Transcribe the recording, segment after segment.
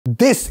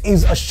This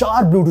is a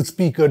shower Bluetooth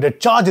speaker that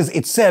charges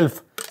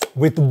itself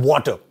with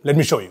water. Let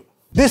me show you.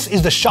 This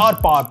is the Shower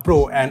Power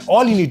Pro, and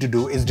all you need to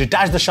do is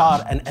detach the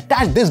shower and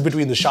attach this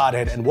between the shower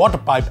head and water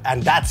pipe,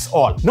 and that's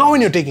all. Now when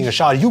you're taking a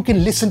shower, you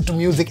can listen to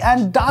music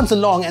and dance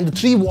along, and the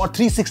 3-watt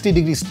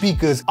 360-degree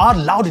speakers are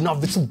loud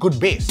enough with some good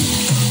bass.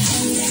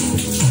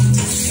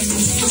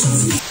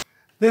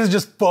 This is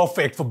just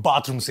perfect for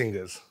bathroom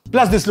singers.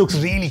 Plus, this looks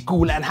really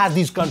cool and has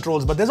these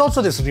controls, but there's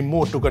also this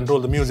remote to control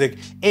the music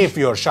if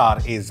your shower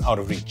is out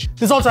of reach.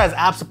 This also has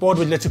app support,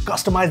 which lets you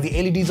customize the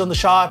LEDs on the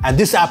shower, and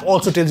this app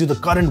also tells you the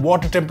current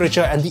water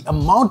temperature and the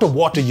amount of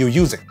water you're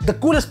using. The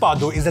coolest part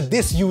though is that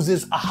this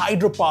uses a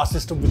hydropower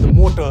system with a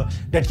motor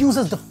that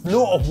uses the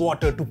flow of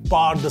water to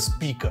power the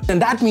speaker. And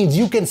that means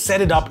you can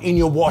set it up in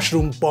your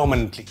washroom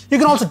permanently. You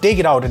can also take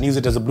it out and use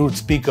it as a Bluetooth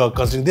speaker,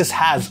 considering this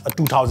has a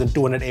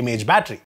 2200 mAh battery.